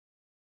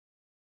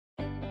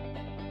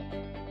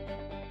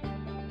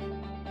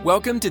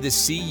Welcome to the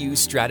CU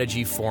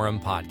Strategy Forum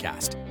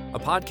podcast, a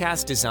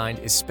podcast designed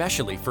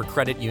especially for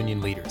credit union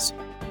leaders.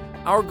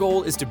 Our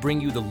goal is to bring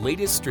you the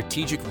latest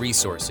strategic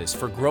resources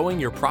for growing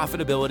your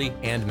profitability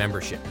and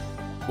membership.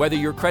 Whether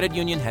your credit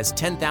union has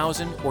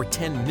 10,000 or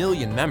 10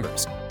 million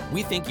members,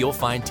 we think you'll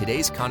find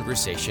today's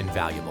conversation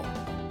valuable.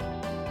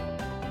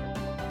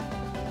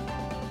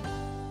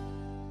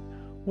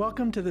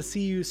 Welcome to the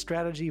CU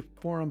Strategy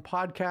Forum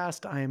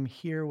podcast. I am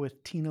here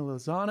with Tena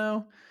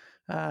Lozano.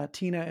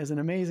 Tina is an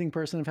amazing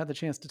person. I've had the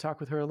chance to talk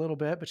with her a little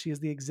bit, but she is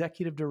the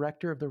executive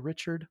director of the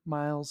Richard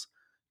Miles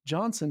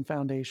Johnson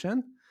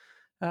Foundation,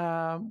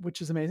 which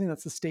is amazing.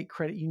 That's the state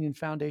credit union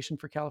foundation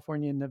for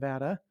California and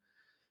Nevada.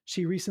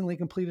 She recently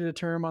completed a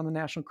term on the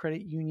National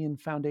Credit Union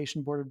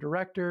Foundation Board of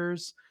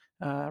Directors,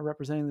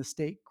 representing the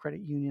State Credit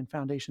Union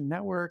Foundation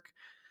Network.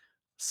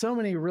 So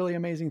many really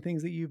amazing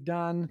things that you've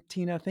done.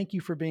 Tina, thank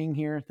you for being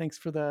here. Thanks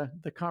for the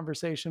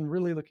conversation.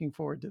 Really looking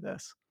forward to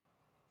this.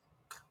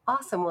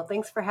 Awesome. Well,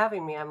 thanks for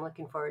having me. I'm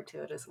looking forward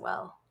to it as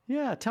well.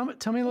 Yeah. Tell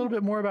me a little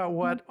bit more about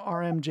what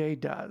RMJ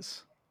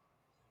does.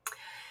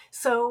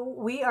 So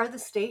we are the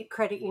State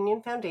Credit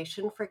Union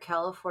Foundation for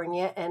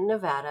California and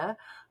Nevada.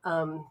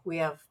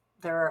 There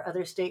are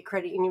other state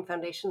credit union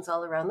foundations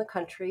all around the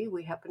country.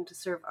 We happen to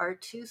serve our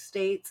two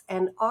states,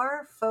 and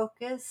our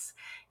focus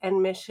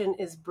and mission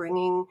is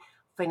bringing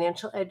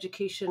financial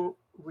education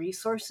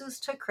resources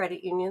to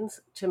credit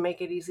unions to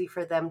make it easy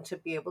for them to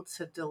be able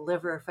to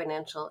deliver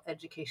financial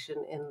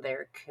education in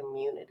their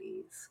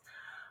communities.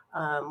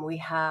 We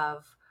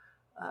have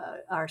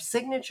our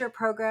signature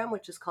program,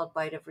 which is called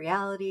Bite of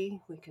Reality.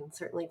 We can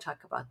certainly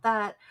talk about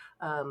that.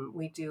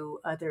 We do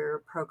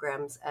other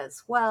programs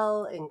as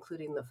well,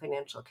 including the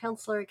Financial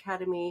Counselor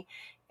Academy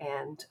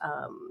and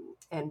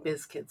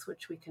Biz Kids,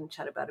 which we can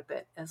chat about a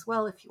bit as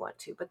well if you want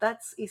to. But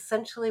that's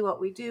essentially what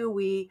we do.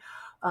 We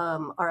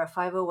are a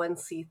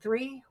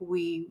 501c3.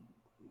 We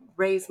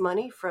raise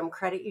money from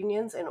credit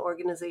unions and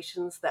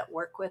organizations that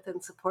work with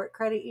and support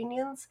credit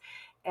unions.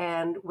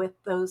 And with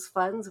those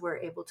funds, we're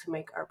able to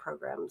make our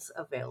programs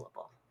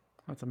available.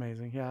 That's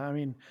amazing. Yeah. I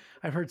mean,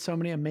 I've heard so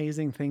many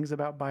amazing things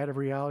about Bite of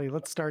Reality.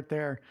 Let's start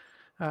there.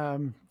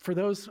 For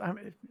those,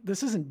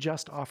 this isn't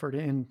just offered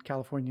in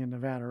California and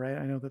Nevada, right?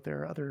 I know that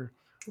there are other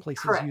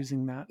places Correct.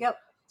 using that. Yep.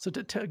 So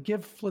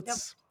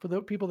for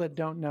the people that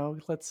don't know,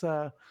 let's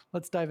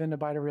dive into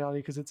Bite of Reality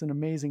because it's an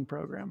amazing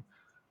program.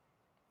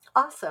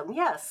 Awesome.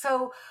 Yeah.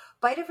 So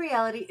Bite of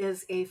Reality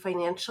is a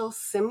financial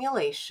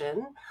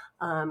simulation.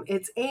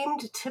 It's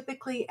aimed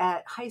typically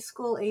at high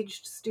school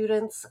aged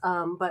students,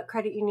 but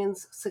credit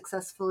unions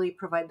successfully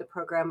provide the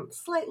program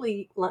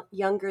slightly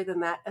younger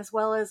than that, as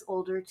well as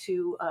older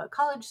to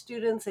college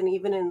students and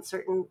even in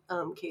certain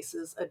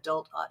cases,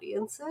 adult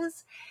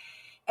audiences.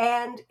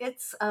 And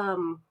it's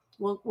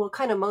We'll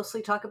kind of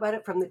mostly talk about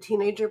it from the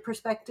teenager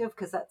perspective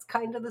because that's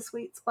kind of the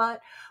sweet spot.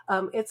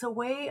 It's a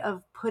way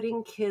of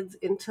putting kids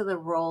into the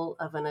role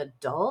of an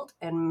adult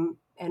and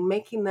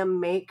making them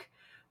make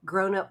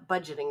grown-up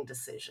budgeting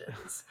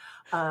decisions.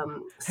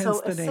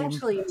 So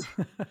essentially,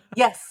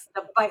 yes,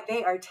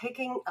 they are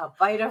taking a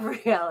bite of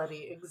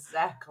reality.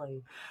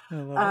 Exactly. I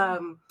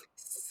love it.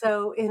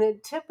 So in a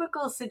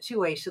typical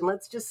situation,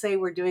 let's just say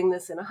we're doing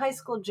this in a high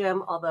school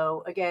gym,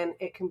 although again,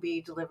 it can be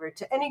delivered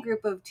to any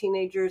group of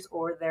teenagers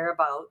or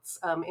thereabouts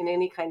in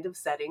any kind of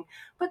setting,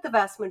 but the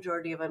vast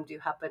majority of them do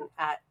happen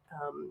at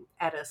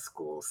a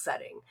school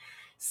setting.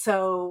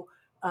 So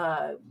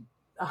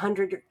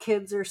 100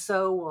 kids or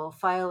so will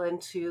file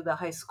into the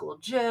high school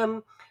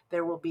gym.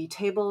 There will be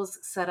tables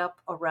set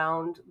up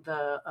around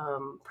the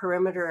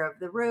perimeter of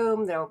the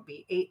room. There will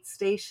be 8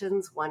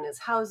 stations. One is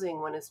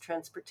housing, one is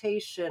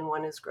transportation,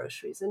 one is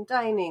groceries and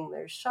dining.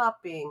 There's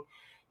shopping.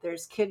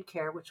 There's kid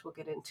care, which we'll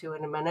get into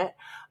in a minute,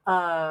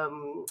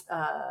 and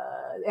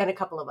a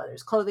couple of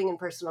others, clothing and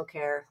personal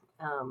care.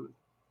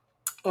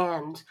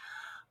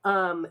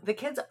 The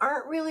kids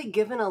aren't really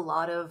given a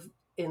lot of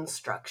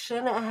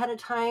instruction ahead of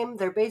time.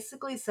 They're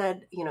basically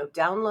said,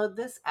 download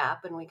this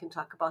app, and we can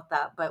talk about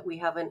that. But we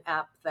have an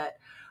app that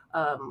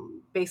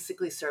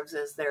basically serves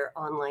as their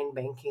online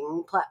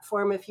banking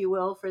platform, if you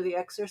will, for the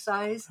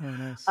exercise. Oh,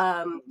 nice.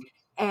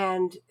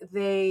 And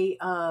they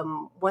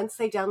once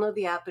they download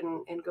the app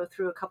and go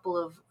through a couple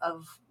of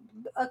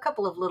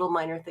little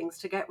minor things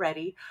to get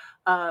ready,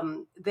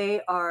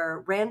 they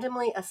are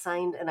randomly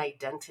assigned an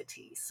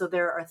identity. So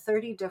there are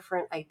 30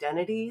 different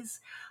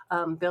identities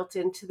built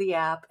into the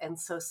app. And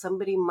so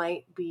somebody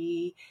might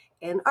be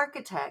an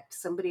architect,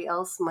 somebody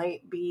else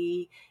might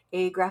be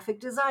a graphic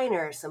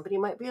designer, somebody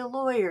might be a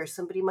lawyer,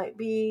 somebody might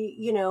be,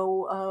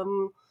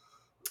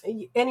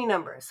 any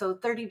number. So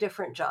 30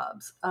 different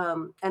jobs.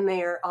 And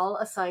they are all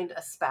assigned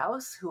a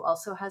spouse who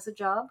also has a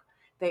job.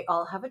 They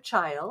all have a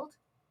child,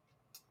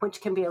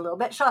 which can be a little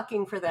bit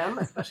shocking for them,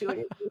 especially when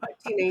you're talking about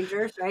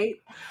teenagers, right?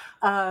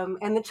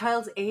 And the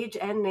child's age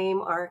and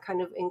name are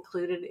kind of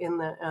included in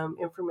the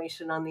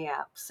information on the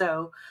app.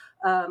 So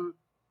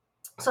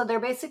they're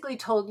basically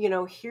told,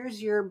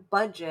 here's your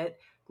budget,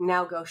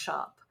 now go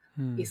shop.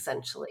 Hmm.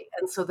 essentially.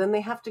 And so then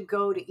they have to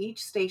go to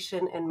each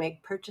station and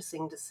make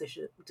purchasing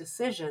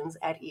decisions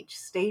at each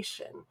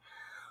station.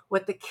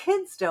 What the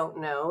kids don't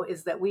know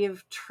is that we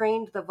have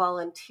trained the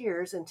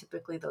volunteers, and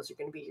typically those are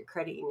going to be your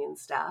credit union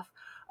staff,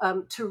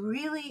 to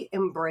really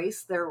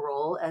embrace their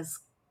role as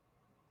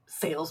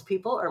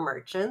salespeople or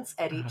merchants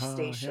at each Oh, yeah.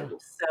 station.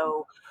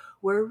 So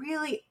we're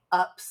really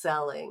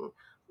upselling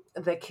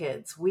the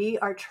kids. We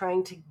are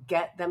trying to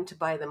get them to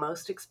buy the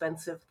most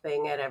expensive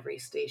thing at every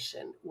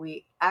station.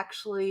 We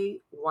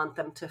actually want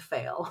them to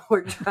fail.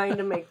 We're trying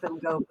to make them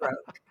go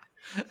broke.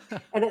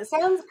 And it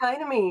sounds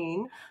kind of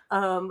mean,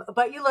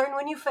 but you learn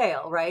when you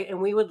fail, right? And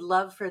we would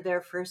love for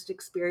their first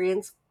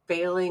experience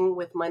failing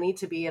with money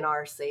to be in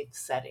our safe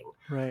setting.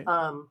 Right.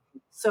 Um,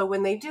 so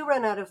when they do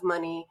run out of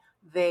money,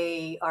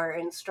 they are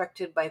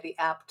instructed by the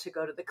app to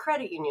go to the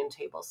credit union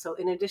table. So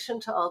in addition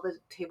to all the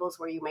tables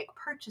where you make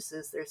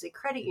purchases, there's a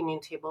credit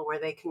union table where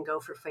they can go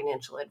for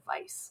financial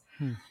advice.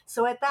 Hmm.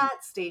 So at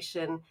that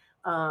station,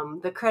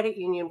 the credit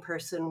union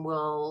person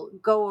will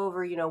go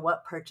over,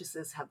 what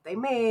purchases have they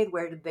made?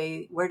 Where do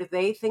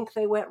they think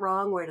they went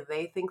wrong? Where do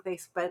they think they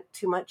spent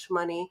too much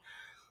money?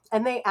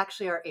 And they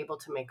actually are able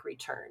to make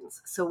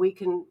returns. So we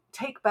can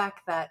take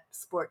back that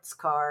sports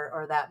car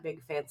or that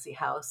big fancy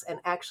house and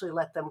actually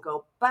let them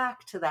go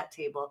back to that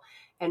table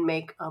and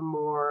make a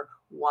more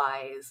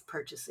wise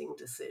purchasing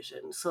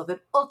decision so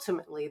that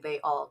ultimately they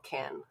all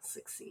can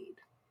succeed.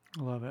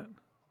 Love it.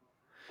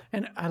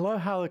 And I love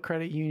how the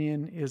credit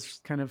union is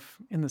kind of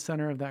in the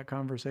center of that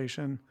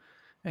conversation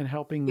and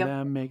helping Yep.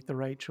 them make the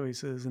right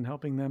choices and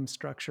helping them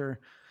structure.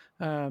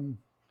 Um,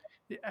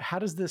 how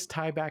does this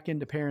tie back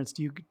into parents?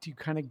 Do you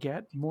kind of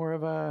get more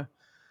of a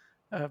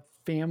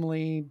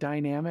family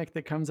dynamic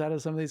that comes out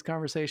of some of these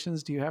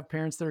conversations? Do you have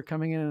parents that are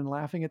coming in and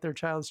laughing at their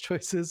child's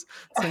choices,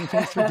 saying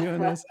thanks for doing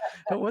this?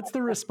 What's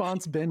the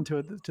response been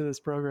to this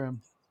program?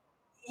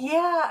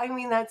 Yeah, I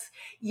mean,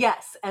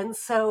 yes. And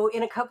so,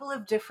 in a couple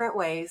of different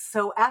ways.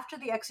 So, after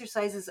the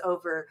exercise is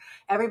over,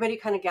 everybody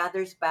kind of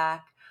gathers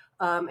back,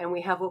 and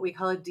we have what we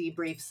call a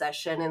debrief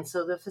session. And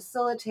so, the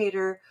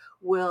facilitator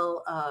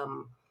will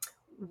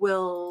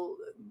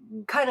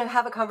kind of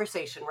have a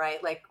conversation,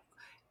 right? Like,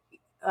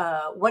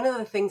 one of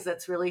the things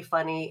that's really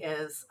funny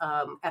is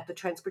at the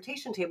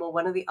transportation table,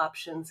 one of the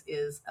options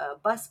is a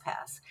bus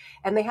pass.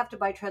 And they have to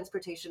buy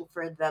transportation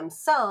for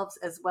themselves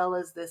as well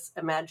as this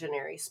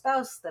imaginary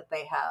spouse that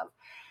they have.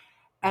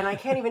 And I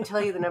can't even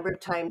tell you the number of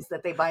times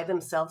that they buy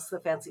themselves the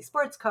fancy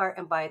sports car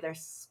and buy their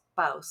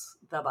spouse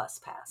the bus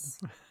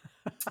pass.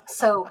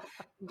 So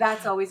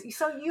that's always,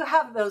 so you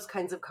have those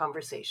kinds of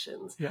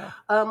conversations. Yeah.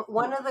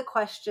 One of the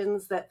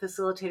questions that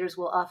facilitators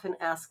will often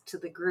ask to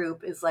the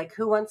group is like,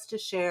 who wants to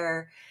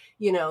share,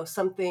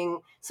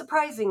 something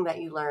surprising that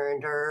you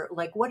learned, or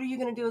like, what are you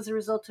going to do as a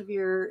result of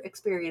your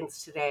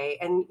experience today?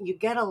 And you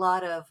get a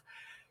lot of,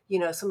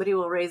 somebody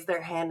will raise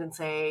their hand and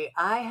say,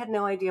 I had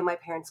no idea my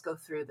parents go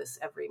through this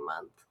every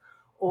month.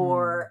 Hmm.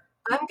 Or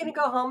I'm going to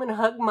go home and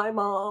hug my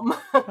mom.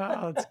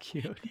 Oh, that's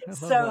cute. I love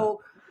that.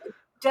 So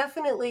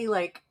definitely,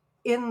 like,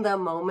 in the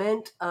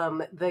moment,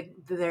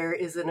 there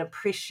is an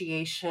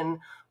appreciation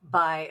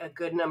by a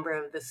good number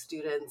of the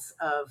students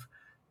of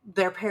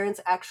their parents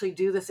actually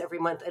do this every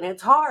month and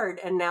it's hard,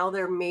 and now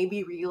they're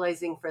maybe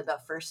realizing for the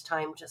first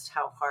time just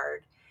how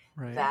hard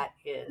Right. that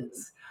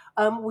is.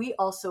 We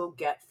also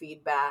get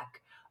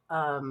feedback,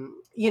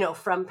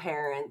 from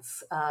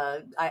parents.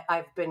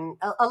 I've been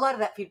a lot of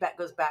that feedback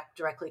goes back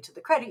directly to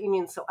the credit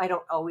union, so I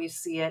don't always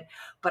see it,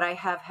 but I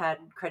have had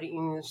credit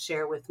unions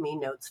share with me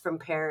notes from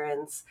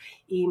parents,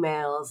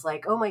 emails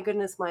like, "Oh my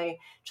goodness, my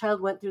child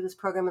went through this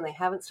program and they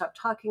haven't stopped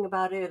talking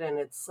about it, and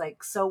it's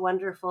like so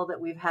wonderful that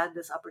we've had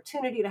this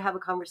opportunity to have a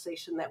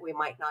conversation that we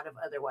might not have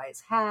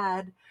otherwise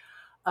had."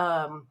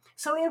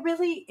 So it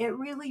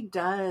really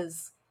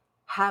does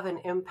have an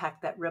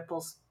impact that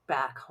ripples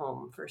back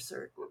home for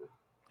certain.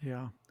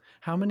 Yeah.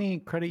 How many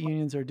credit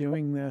unions are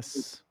doing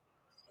this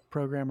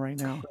program right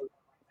now?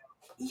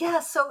 Yeah,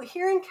 so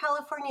here in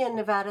California and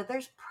Nevada,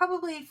 there's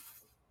probably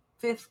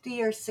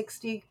 50 or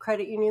 60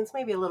 credit unions,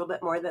 maybe a little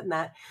bit more than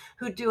that,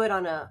 who do it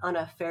on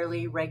a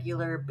fairly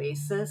regular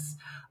basis.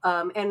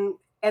 And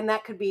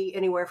that could be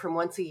anywhere from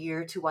once a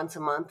year to once a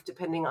month,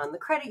 depending on the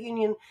credit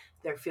union,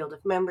 their field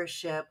of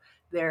membership,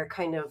 their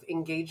kind of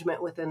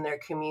engagement within their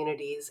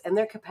communities, and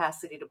their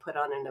capacity to put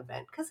on an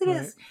event. Because it Right.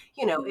 is,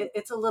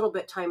 it's a little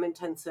bit time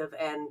intensive,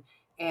 and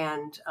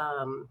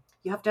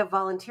you have to have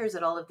volunteers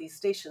at all of these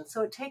stations.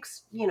 So it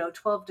takes,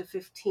 12 to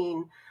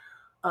 15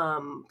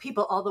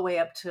 people, all the way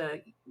up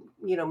to,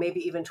 maybe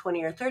even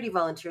 20 or 30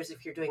 volunteers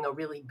if you're doing a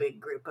really big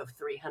group of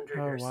 300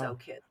 Oh, or so wow.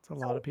 kids. That's a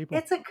lot So of people.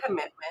 it's a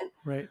commitment.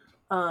 Right.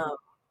 Um,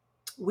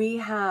 we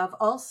have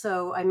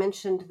also, I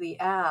mentioned the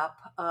app.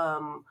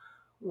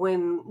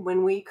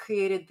 When we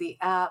created the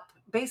app,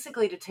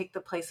 basically to take the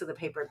place of the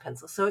paper and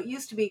pencil. So it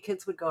used to be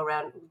kids would go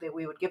around,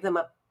 we would give them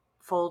a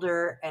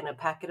folder and a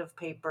packet of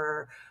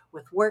paper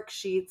with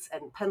worksheets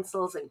and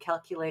pencils and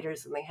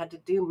calculators, and they had to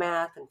do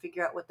math and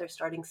figure out what their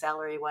starting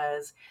salary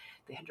was.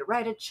 They had to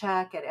write a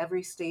check at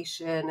every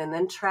station and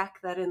then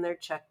track that in their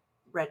check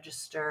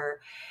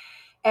register.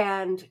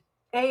 And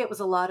it was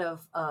a lot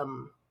of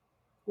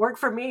work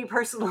for me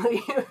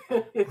personally.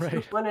 If you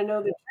Right. want to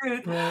know the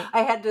truth, Right.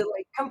 I had to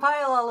like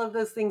compile all of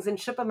those things and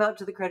ship them out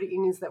to the credit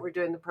unions that were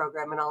doing the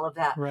program and all of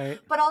that. Right.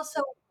 But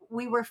also,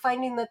 we were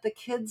finding that the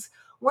kids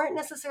weren't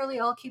necessarily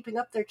all keeping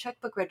up their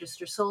checkbook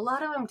register. So a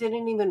lot of them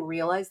didn't even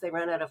realize they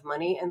ran out of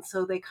money. And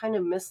so they kind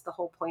of missed the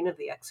whole point of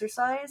the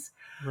exercise.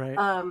 Right.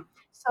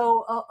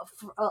 So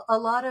a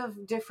lot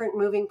of different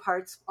moving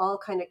parts all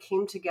kind of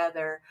came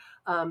together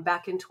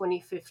back in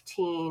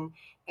 2015.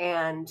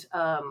 And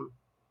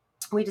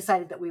we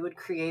decided that we would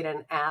create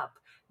an app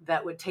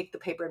that would take the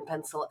paper and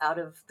pencil out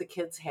of the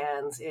kids'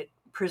 hands. It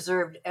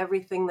preserved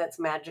everything that's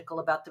magical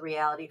about the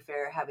reality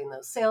fair, having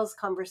those sales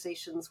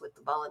conversations with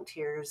the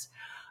volunteers,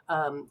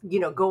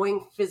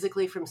 going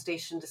physically from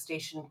station to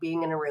station,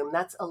 being in a room.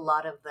 That's a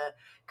lot of the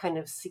kind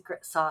of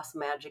secret sauce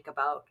magic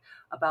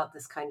about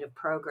this kind of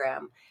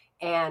program.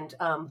 And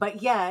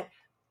but yet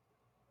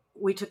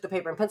we took the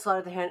paper and pencil out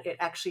of the hand. It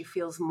actually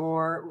feels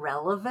more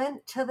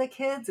relevant to the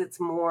kids. It's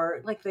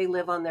more like they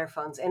live on their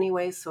phones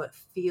anyway, so it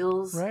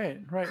feels Right.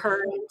 Right.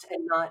 current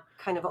and not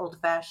kind of old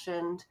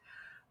fashioned.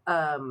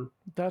 Um,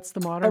 That's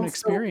the modern and so,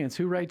 experience.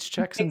 Who writes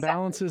checks and exactly,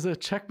 balances a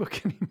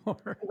checkbook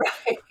anymore?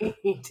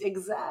 right,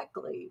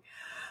 exactly.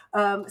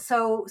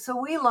 So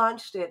we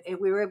launched it.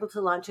 We were able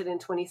to launch it in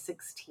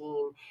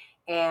 2016,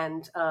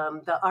 and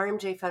the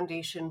RMJ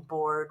Foundation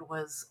board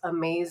was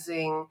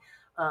amazing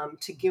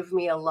to give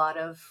me a lot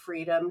of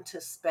freedom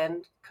to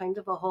spend kind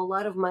of a whole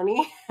lot of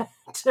money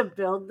to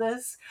build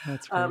this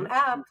That's great.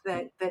 app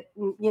that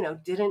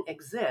didn't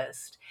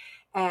exist.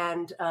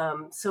 And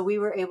so we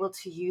were able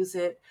to use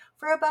it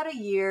for about a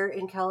year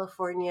in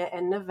California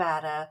and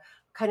Nevada,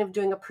 kind of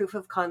doing a proof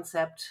of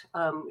concept,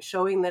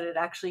 showing that it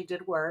actually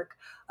did work.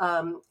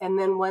 And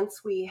then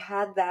once we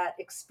had that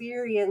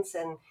experience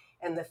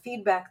and the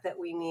feedback that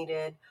we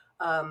needed,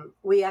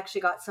 we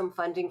actually got some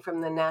funding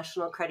from the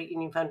National Credit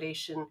Union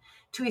Foundation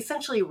to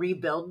essentially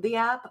rebuild the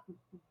app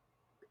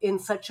in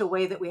such a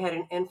way that we had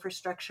an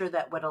infrastructure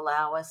that would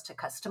allow us to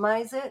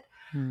customize it.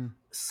 Hmm.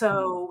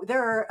 So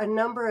there are a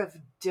number of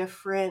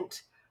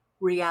different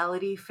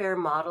reality fair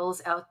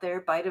models out there.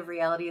 Bite of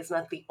Reality is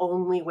not the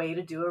only way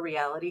to do a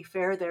reality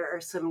fair. There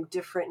are some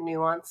different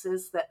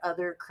nuances that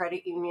other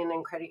credit union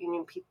and credit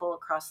union people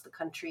across the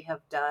country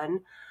have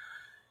done.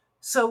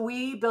 So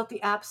we built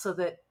the app so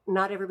that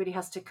not everybody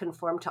has to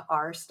conform to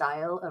our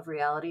style of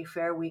reality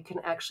fair. We can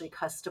actually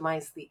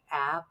customize the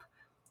app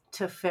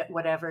to fit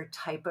whatever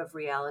type of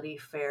reality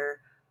fair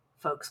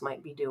folks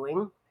might be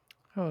doing.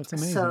 Oh, it's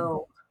amazing.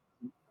 So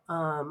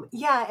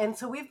yeah, and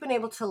so we've been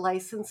able to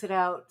license it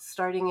out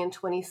starting in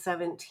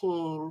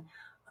 2017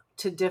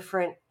 to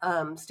different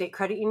state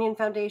credit union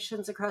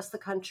foundations across the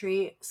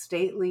country,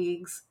 state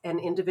leagues, and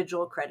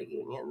individual credit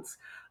unions.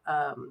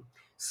 Um,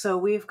 so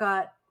we've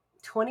got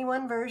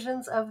 21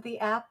 versions of the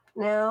app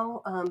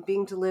now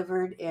being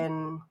delivered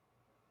in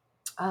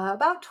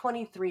about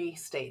 23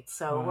 states.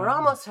 So we're Wow.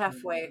 almost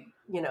halfway,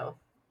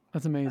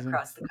 That's amazing.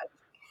 across the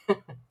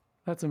country.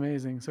 That's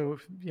amazing. So,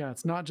 yeah,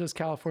 it's not just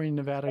California and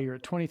Nevada. You're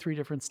at 23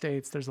 different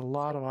states. There's a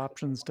lot of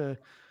options to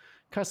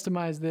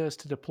customize this,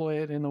 to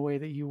deploy it in the way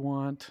that you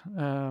want.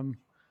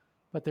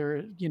 But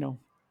they're,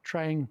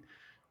 trying,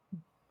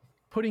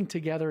 putting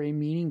together a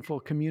meaningful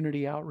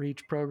community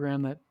outreach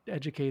program that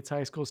educates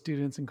high school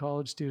students and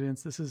college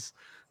students. This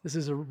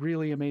is a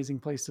really amazing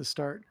place to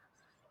start.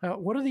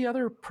 What are the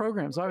other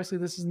programs? Obviously,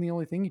 this isn't the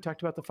only thing. You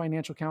talked about the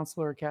Financial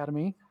Counselor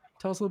Academy.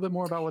 Tell us a little bit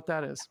more about what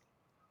that is.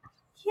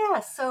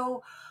 Yeah,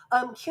 so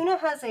CUNA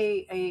has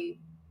a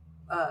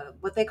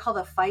what they call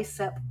the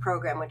FICEP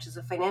program, which is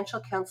a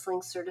financial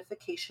counseling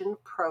certification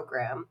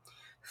program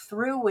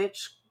through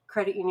which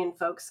credit union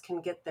folks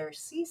can get their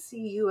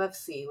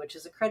CCUFC, which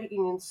is a credit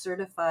union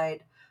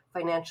certified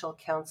financial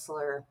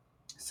counselor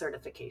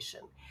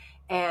certification.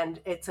 And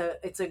it's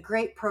a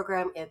great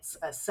program. It's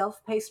a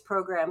self-paced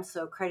program,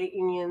 so credit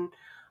union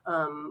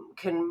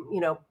can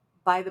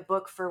buy the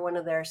book for one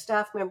of their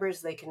staff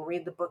members. They can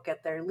read the book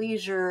at their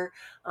leisure,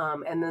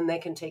 and then they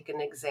can take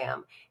an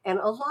exam. And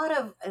a lot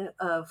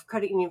of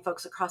credit union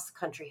folks across the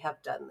country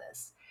have done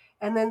this.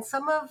 And then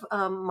some of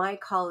my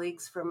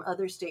colleagues from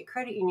other state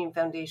credit union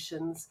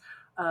foundations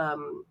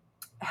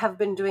have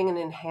been doing an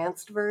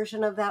enhanced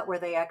version of that where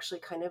they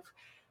actually kind of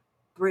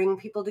bring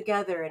people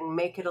together and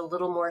make it a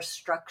little more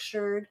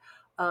structured.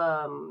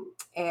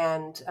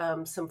 And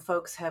some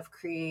folks have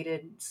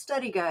created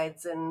study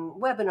guides and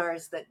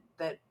webinars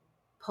that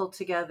pull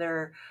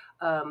together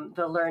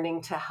the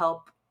learning to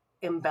help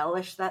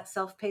embellish that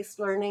self-paced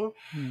learning.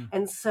 Hmm.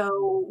 And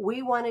so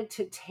we wanted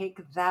to take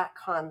that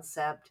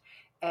concept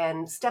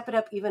and step it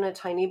up even a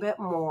tiny bit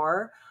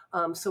more.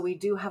 So we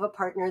do have a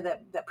partner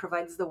that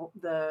provides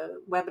the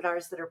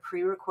webinars that are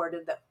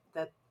pre-recorded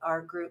that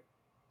our group,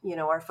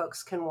 our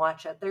folks can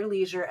watch at their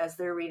leisure as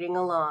they're reading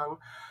along.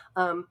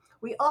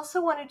 We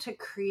also wanted to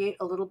create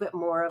a little bit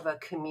more of a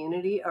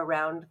community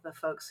around the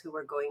folks who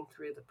were going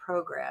through the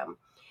program.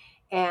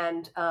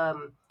 And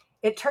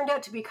it turned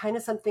out to be kind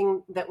of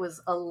something that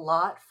was a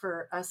lot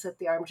for us at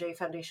the RMJ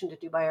Foundation to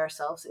do by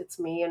ourselves. It's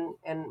me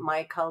and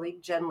my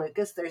colleague, Jen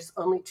Lucas. There's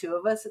only two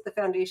of us at the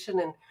foundation,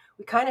 and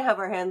we kind of have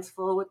our hands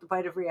full with the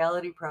Bite of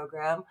Reality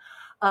program.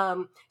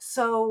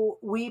 So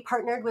we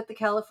partnered with the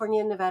California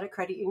and Nevada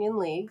Credit Union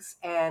Leagues,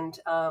 and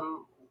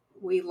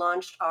we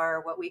launched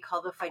our what we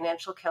call the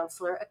Financial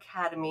Counselor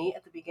Academy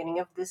at the beginning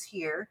of this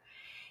year.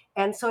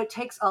 And so it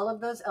takes all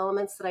of those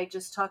elements that I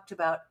just talked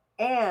about,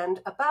 and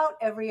about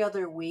every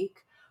other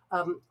week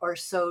or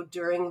so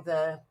during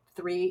the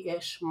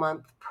 3-ish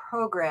month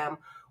program,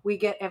 we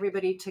get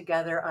everybody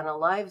together on a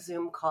live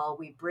Zoom call.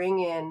 We bring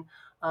in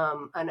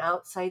an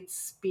outside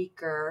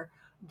speaker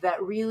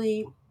that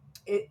really,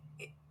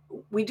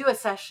 we do a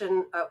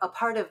session, a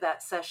part of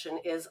that session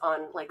is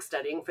on like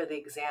studying for the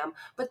exam,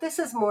 but this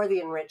is more the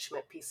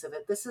enrichment piece of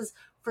it. This is,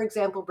 for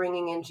example,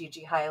 bringing in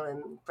Gigi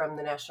Hyland from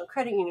the National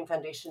Credit Union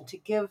Foundation to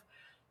give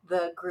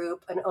the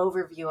group an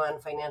overview on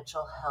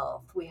financial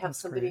health. We have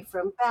That's somebody great.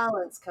 from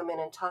Balance come in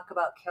and talk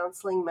about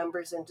counseling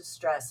members in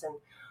distress and,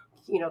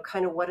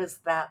 kind of what does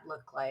that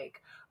look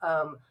like.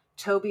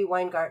 Toby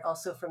Weingart,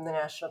 also from the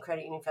National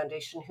Credit Union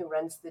Foundation, who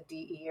runs the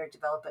DE or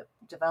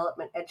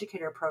Development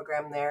Educator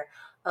program there.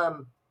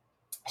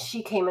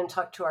 She came and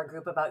talked to our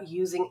group about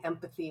using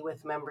empathy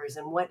with members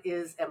and what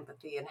is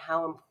empathy and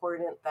how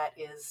important that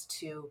is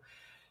to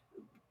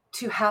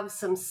have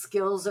some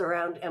skills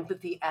around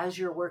empathy as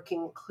you're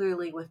working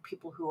clearly with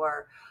people who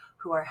are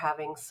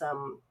having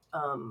some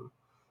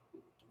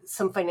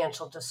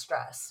financial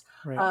distress.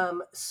 Right.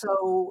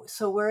 So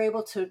we're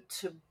able to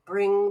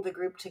bring the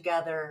group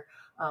together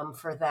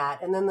for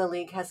that. And then the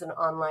league has an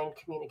online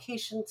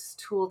communications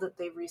tool that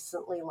they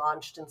recently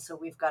launched, and so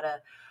we've got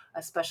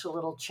a special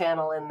little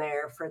channel in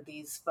there for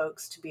these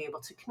folks to be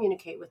able to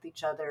communicate with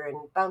each other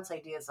and bounce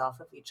ideas off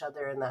of each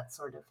other and that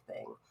sort of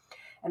thing.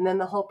 And then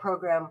the whole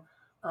program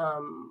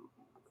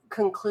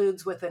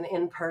concludes with an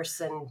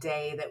in-person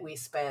day that we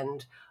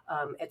spend.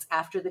 It's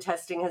after the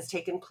testing has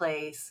taken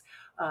place.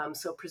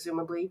 So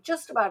presumably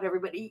just about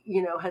everybody,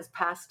 has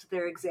passed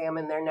their exam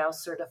and they're now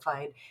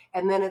certified.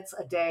 And then it's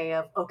a day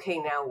of, okay,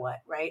 now what,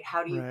 right?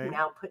 How do you Right.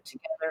 now put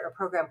together a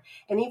program?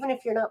 And even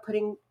if you're not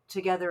putting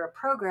together a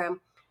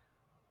program,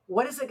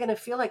 what is it going to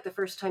feel like the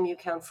first time you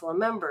counsel a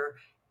member?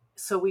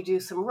 So we do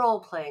some role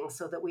playing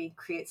so that we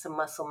create some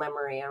muscle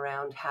memory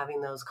around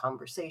having those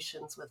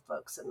conversations with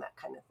folks and that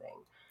kind of thing.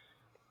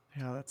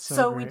 Yeah, that's so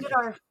So we great. did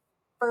our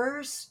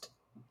first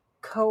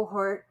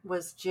cohort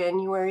was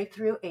January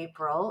through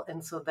April.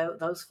 And so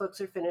those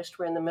folks are finished.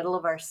 We're in the middle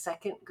of our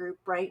second group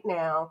right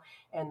now,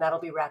 and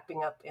that'll be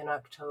wrapping up in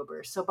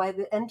October. So by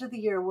the end of the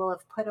year, we'll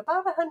have put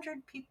about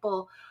 100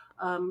 people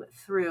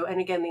through. And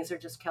again, these are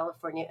just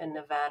California and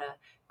Nevada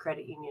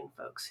credit union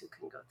folks who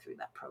can go through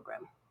that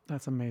program.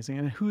 That's amazing.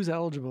 And who's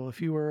eligible?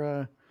 If you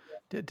were,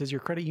 does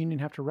your credit union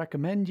have to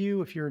recommend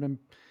you? If you're in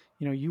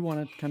a, you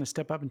want to kind of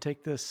step up and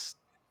take this,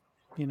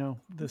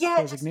 this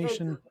Yeah, just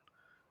designation?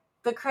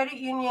 the credit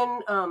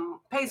union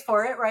pays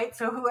for it, right?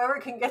 So whoever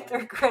can get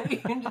their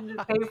credit union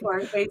to pay for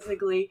it,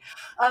 basically.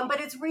 But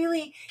it's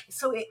really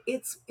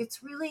it's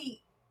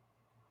really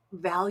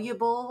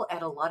valuable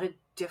at a lot of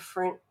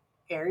different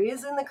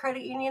areas in the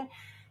credit union.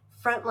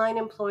 Frontline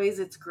employees,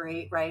 it's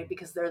great, right?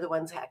 Because they're the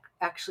ones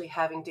actually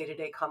having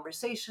day-to-day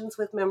conversations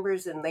with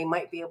members, and they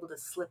might be able to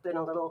slip in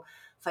a little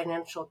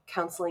financial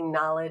counseling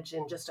knowledge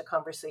in just a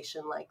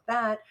conversation like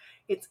that.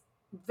 It's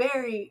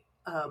very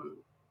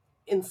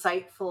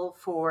insightful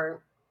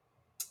for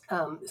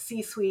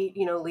C-suite,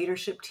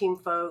 leadership team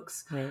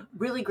folks. Right.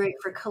 Really great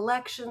for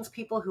collections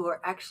people who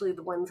are actually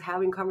the ones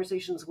having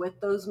conversations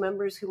with those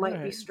members who might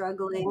be Right.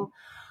 struggling.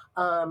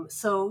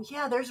 So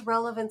yeah, there's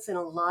relevance in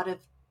a lot of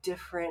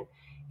different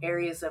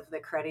areas of the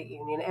credit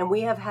union. And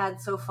we have had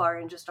so far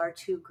in just our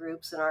two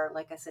groups and our,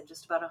 like I said,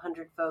 just about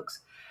 100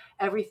 folks,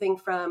 everything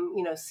from,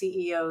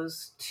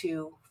 CEOs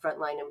to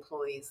frontline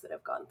employees that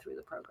have gone through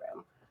the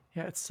program.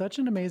 Yeah, it's such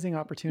an amazing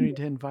opportunity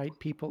to invite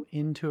people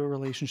into a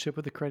relationship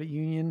with the credit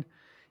union,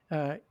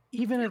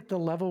 even at the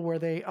level where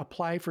they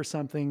apply for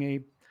something,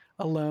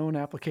 a loan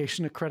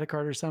application, a credit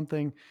card or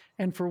something,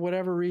 and for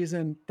whatever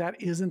reason, that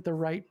isn't the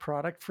right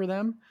product for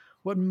them.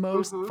 What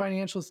most Mm-hmm.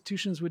 financial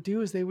institutions would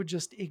do is they would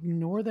just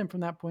ignore them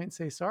from that point and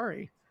say,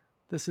 sorry,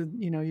 this is,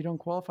 you don't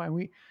qualify.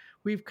 And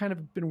we've kind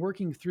of been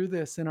working through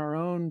this in our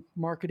own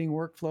marketing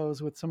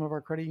workflows with some of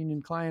our credit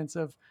union clients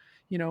of,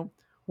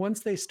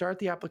 once they start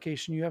the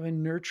application, you have a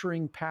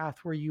nurturing path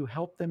where you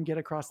help them get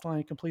across the line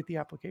and complete the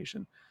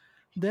application.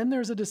 Then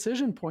there's a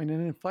decision point, an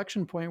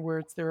inflection point where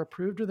it's they're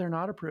approved or they're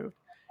not approved.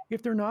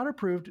 If they're not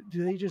approved,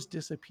 do they just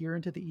disappear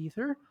into the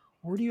ether?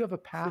 Or do you have a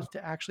path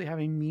to actually have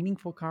a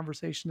meaningful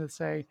conversation to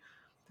say,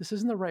 this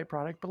isn't the right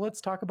product, but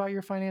let's talk about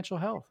your financial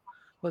health.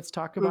 Let's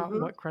talk about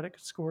Mm-hmm. what credit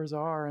scores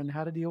are and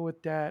how to deal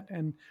with debt.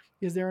 And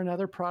is there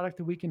another product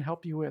that we can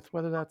help you with,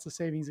 whether that's a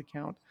savings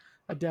account,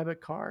 a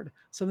debit card,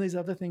 some of these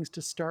other things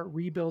to start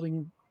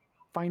rebuilding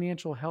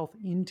financial health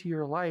into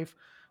your life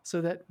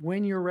so that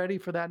when you're ready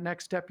for that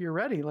next step, you're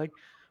ready. Like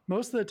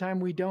most of the time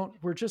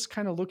we're just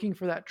kind of looking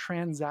for that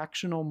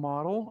transactional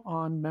model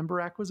on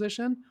member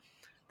acquisition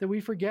that we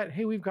forget,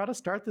 hey, we've got to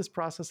start this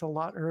process a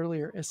lot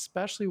earlier,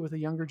 especially with a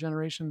younger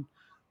generation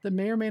that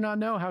may or may not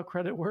know how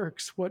credit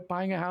works, what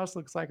buying a house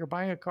looks like, or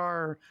buying a car,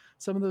 or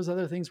some of those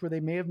other things where they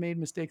may have made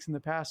mistakes in the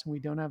past and we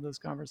don't have those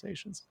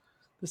conversations.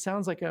 This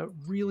sounds like a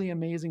really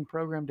amazing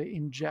program to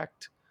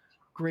inject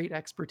great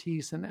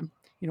expertise and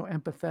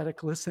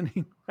empathetic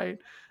listening, right?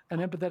 An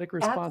empathetic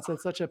response.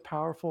 That's such a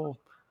powerful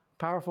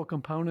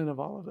component of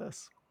all of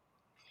this.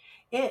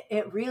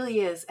 It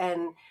really is.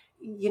 And,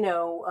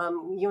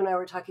 you and I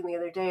were talking the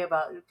other day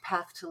about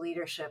path to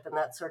leadership and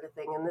that sort of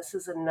thing. And this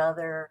is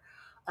another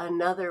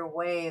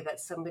way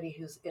that somebody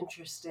who's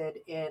interested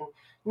in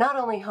not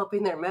only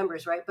helping their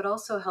members, right, but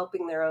also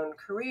helping their own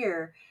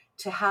career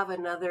to have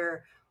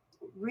another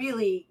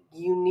really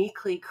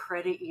uniquely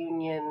credit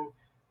union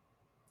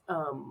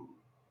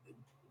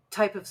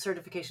type of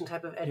certification,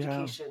 type of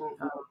education,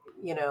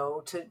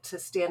 to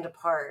stand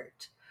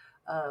apart,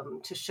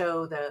 to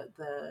show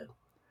the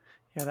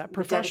that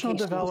professional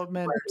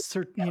development,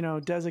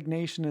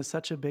 designation is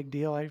such a big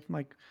deal.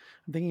 I'm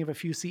thinking of a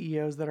few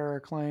CEOs that are our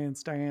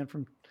clients, Diane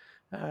from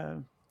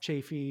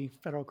Chafee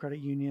Federal Credit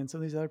Union,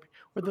 some of these other,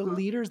 where the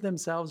leaders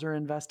themselves are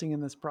investing in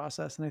this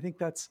process. And I think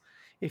that's,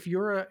 if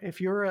you're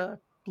a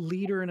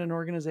leader in an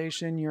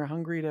organization, you're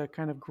hungry to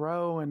kind of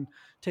grow and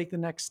take the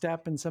next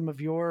step in some of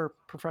your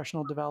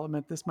professional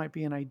development, this might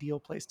be an ideal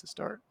place to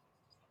start.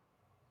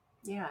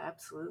 Yeah,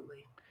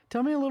 absolutely.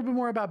 Tell me a little bit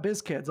more about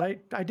BizKids. I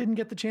didn't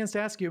get the chance to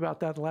ask you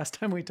about that the last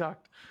time we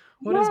talked.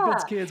 What is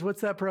BizKids?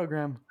 What's that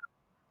program?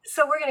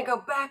 So we're going to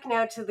go back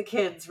now to the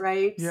kids,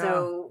 right? Yeah.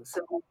 So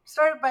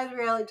started by the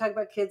reality, talk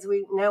about kids.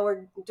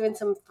 We're doing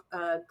some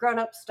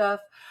grown-up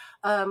stuff.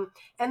 And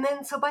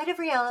then, so Bite of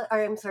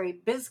Reality,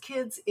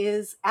 BizKids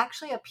is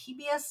actually a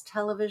PBS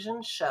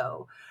television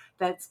show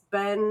that's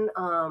been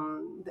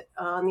on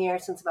the air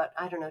since about,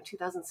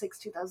 2006,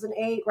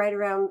 2008, right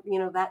around,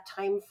 that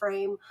time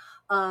frame.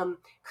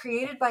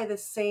 Created by the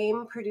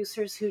same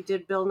producers who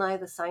did Bill Nye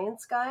the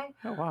Science Guy.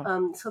 Oh,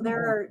 wow. So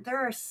there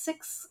are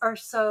 6 or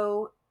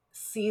so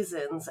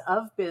seasons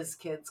of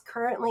BizKids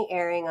currently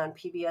airing on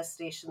PBS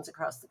stations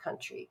across the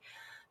country.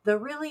 The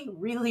really,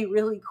 really,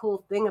 really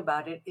cool thing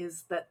about it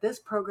is that this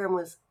program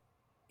was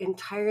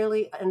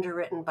entirely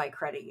underwritten by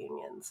credit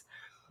unions.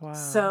 Wow.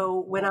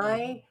 So when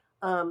I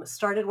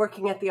started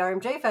working at the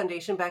RMJ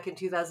Foundation back in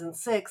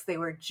 2006, they,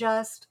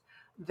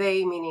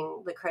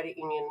 meaning the credit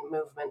union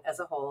movement as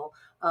a whole,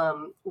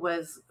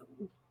 was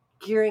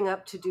gearing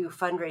up to do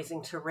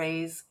fundraising to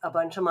raise a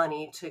bunch of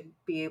money to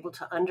be able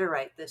to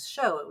underwrite this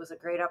show. It was a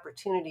great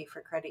opportunity for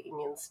credit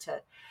unions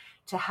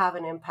to have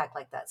an impact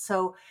like that.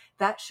 So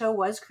that show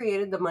was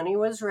created, the money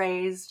was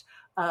raised,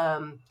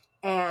 and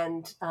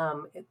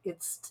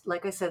it's,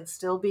 like I said,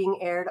 still being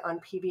aired on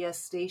PBS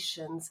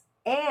stations.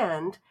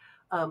 And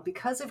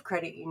because of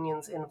credit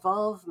unions'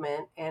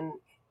 involvement and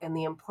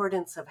the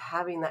importance of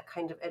having that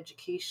kind of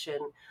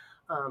education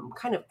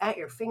kind of at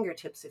your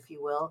fingertips, if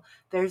you will,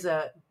 there's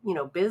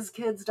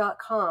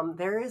bizkids.com.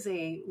 There is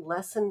a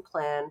lesson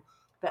plan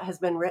that has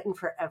been written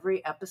for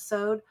every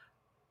episode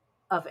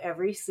of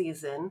every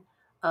season.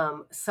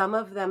 Some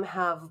of them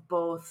have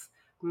both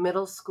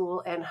middle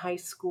school and high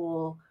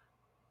school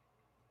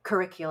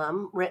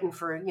curriculum written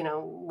for,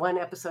 one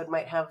episode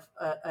might have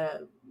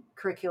a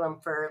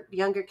curriculum for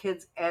younger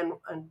kids and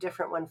a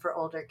different one for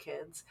older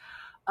kids.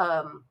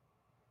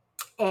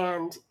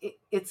 And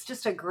it's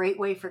just a great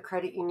way for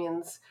credit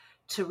unions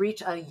to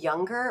reach a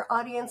younger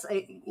audience.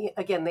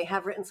 Again, they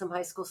have written some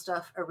high school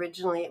stuff.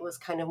 Originally, it was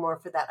kind of more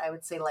for that, I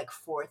would say, like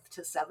 4th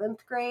to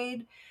 7th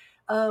grade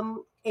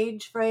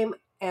age frame.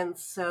 And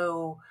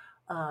so,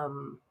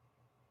 and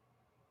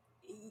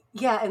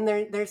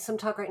there's some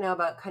talk right now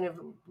about kind of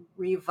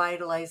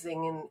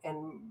revitalizing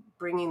and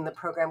bringing the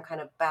program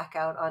kind of back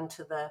out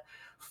onto the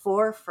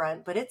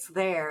forefront. But it's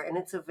there and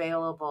it's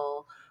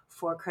available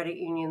for credit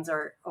unions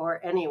or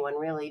anyone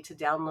really to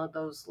download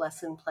those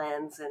lesson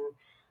plans and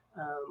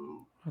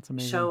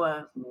show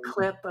a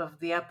clip of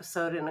the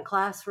episode in a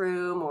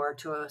classroom or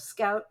to a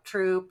scout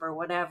troop or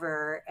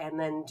whatever, and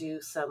then do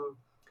some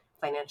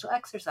financial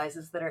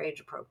exercises that are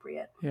age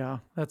appropriate. Yeah,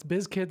 that's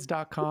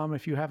bizkids.com.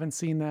 If you haven't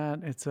seen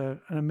that, it's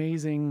an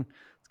amazing,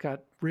 it's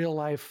got real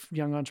life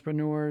young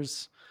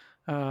entrepreneurs,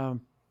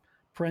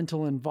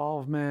 parental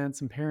involvement,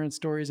 some parent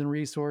stories and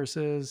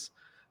resources.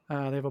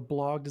 They have a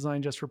blog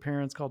designed just for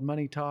parents called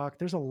Money Talk.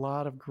 There's a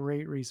lot of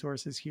great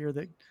resources here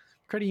that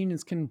credit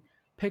unions can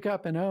pick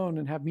up and own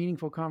and have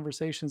meaningful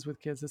conversations with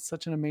kids. It's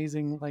such an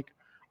amazing,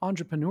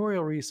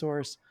 entrepreneurial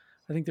resource.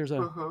 I think there's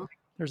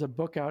a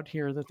book out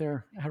here that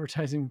they're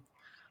advertising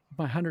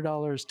by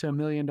 $100 to $1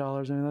 million.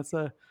 I mean,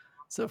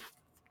 so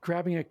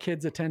grabbing a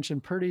kid's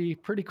attention pretty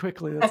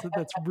quickly.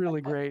 That's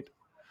really great.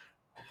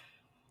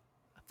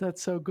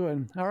 That's so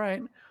good. All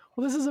right.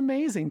 Well, this is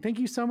amazing. Thank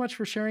you so much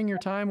for sharing your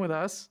time with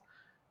us.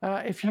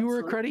 If you were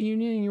a credit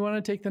union and you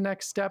want to take the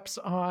next steps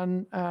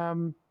on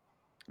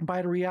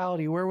Bite of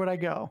Reality, where would I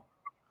go?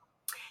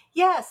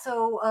 Yeah,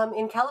 so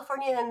in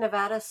California and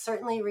Nevada,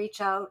 certainly reach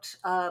out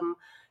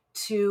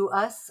to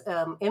us,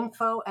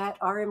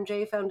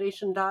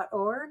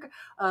 info@rmjfoundation.org,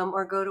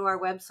 or go to our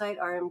website,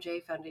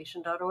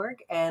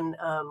 rmjfoundation.org, and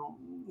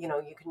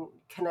you can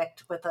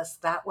connect with us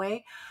that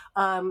way.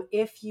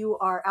 If you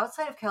are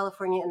outside of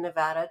California and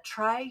Nevada,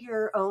 try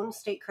your own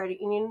state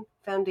credit union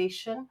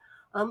foundation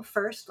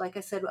first. Like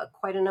I said,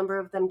 quite a number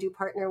of them do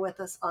partner with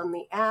us on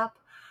the app.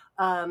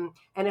 And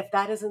if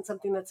that isn't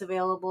something that's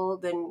available,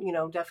 then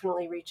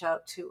definitely reach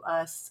out to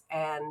us,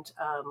 and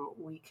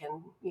we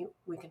can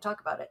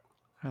talk about it.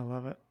 I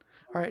love it.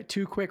 All right,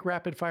 2 quick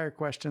rapid fire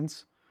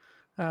questions.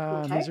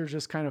 Okay. These are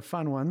just kind of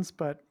fun ones,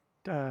 but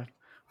I'll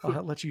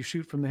let you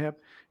shoot from the hip.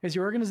 As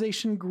your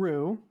organization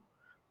grew,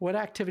 what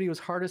activity was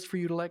hardest for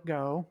you to let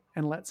go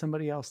and let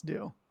somebody else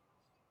do?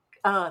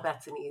 Oh,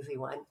 that's an easy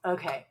one.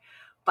 Okay.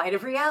 Bite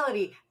of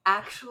reality,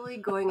 actually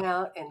going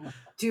out and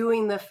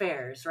doing the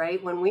fairs,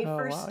 right? When we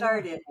first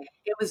started,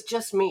 it was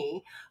just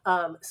me.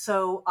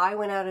 So I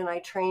went out and I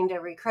trained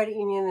every credit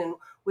union, and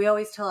we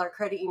always tell our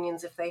credit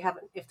unions, if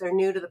they're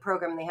new to the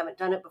program and they haven't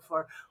done it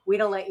before, we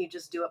don't let you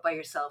just do it by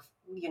yourself.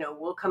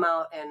 We'll come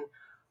out and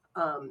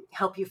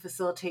help you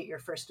facilitate your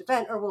first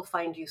event, or we'll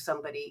find you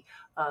somebody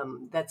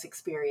that's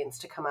experienced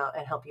to come out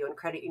and help you. And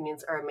credit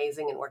unions are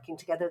amazing in working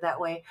together that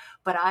way.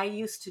 But I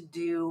used to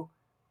do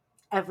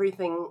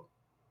everything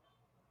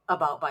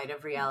about Bite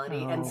of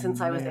Reality. And since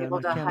I was able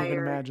to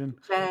hire Jen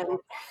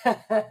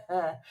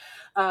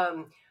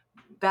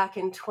back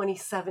in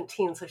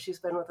 2017, so she's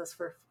been with us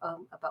for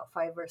about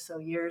 5 or so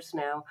years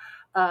now,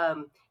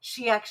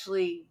 she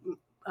actually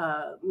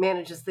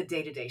manages the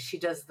day-to-day.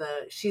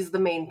 She's the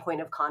main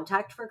point of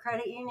contact for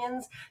credit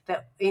unions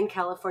that in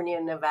California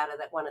and Nevada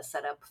that want to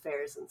set up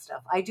fairs and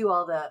stuff. I do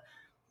all the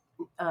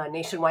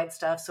nationwide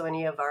stuff. So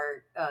any of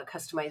our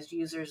customized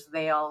users,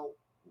 they all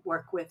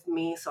work with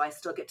me. So I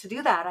still get to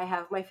do that. I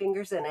have my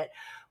fingers in it.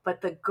 But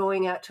the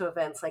going out to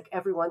events, like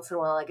every once in a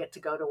while, I get to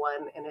go to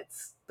one, and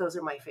those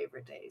are my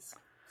favorite days.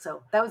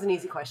 So that was an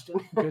easy question.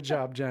 Good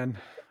job, Jen.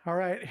 All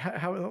right.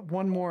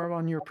 One more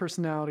on your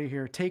personality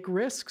here. Take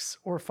risks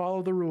or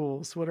follow the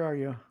rules? What are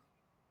you?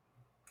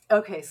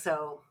 Okay,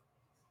 so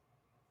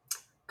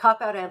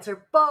cop-out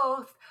answer,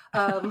 both.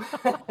 I'm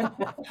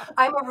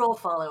a rule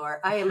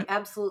follower. I am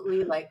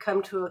absolutely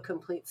come to a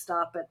complete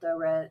stop at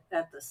the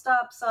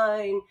stop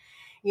sign.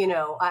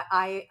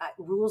 I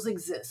rules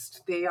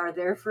exist. They are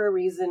there for a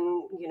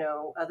reason.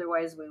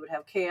 Otherwise we would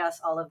have chaos,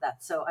 all of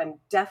that. So I'm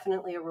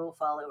definitely a rule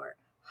follower.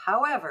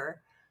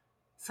 However,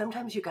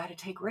 sometimes you got to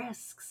take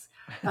risks.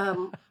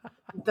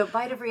 The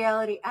Bite of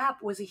Reality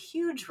app was a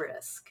huge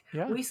risk.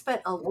 Yeah. We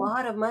spent a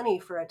lot of money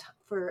for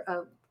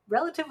a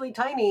relatively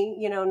tiny,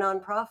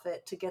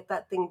 nonprofit to get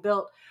that thing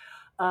built.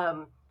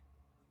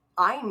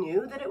 I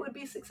knew that it would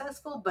be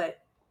successful, but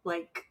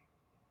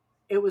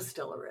it was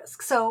still a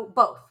risk. So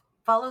both.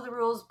 Follow the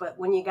rules, but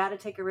when you got to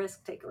take a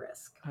risk, take a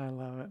risk. I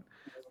love it.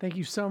 Thank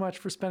you so much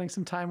for spending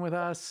some time with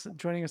us,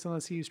 joining us on the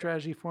CU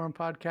Strategy Forum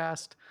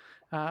podcast,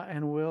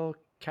 and we'll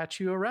catch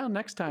you around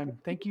next time.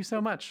 Thank you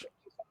so much.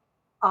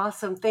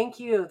 Awesome. Thank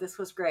you. This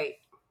was great.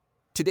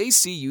 Today's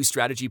CU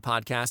Strategy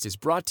podcast is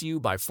brought to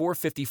you by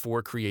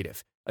 454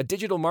 Creative, a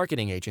digital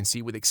marketing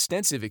agency with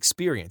extensive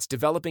experience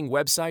developing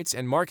websites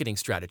and marketing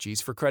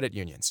strategies for credit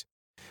unions.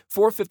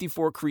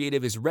 454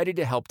 Creative is ready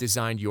to help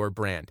design your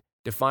brand,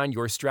 define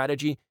your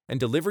strategy, and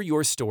deliver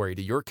your story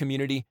to your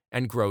community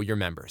and grow your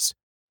members.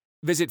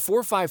 Visit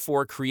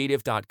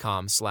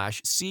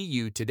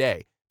 454creative.com/CU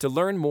today to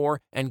learn more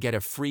and get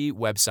a free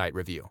website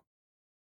review.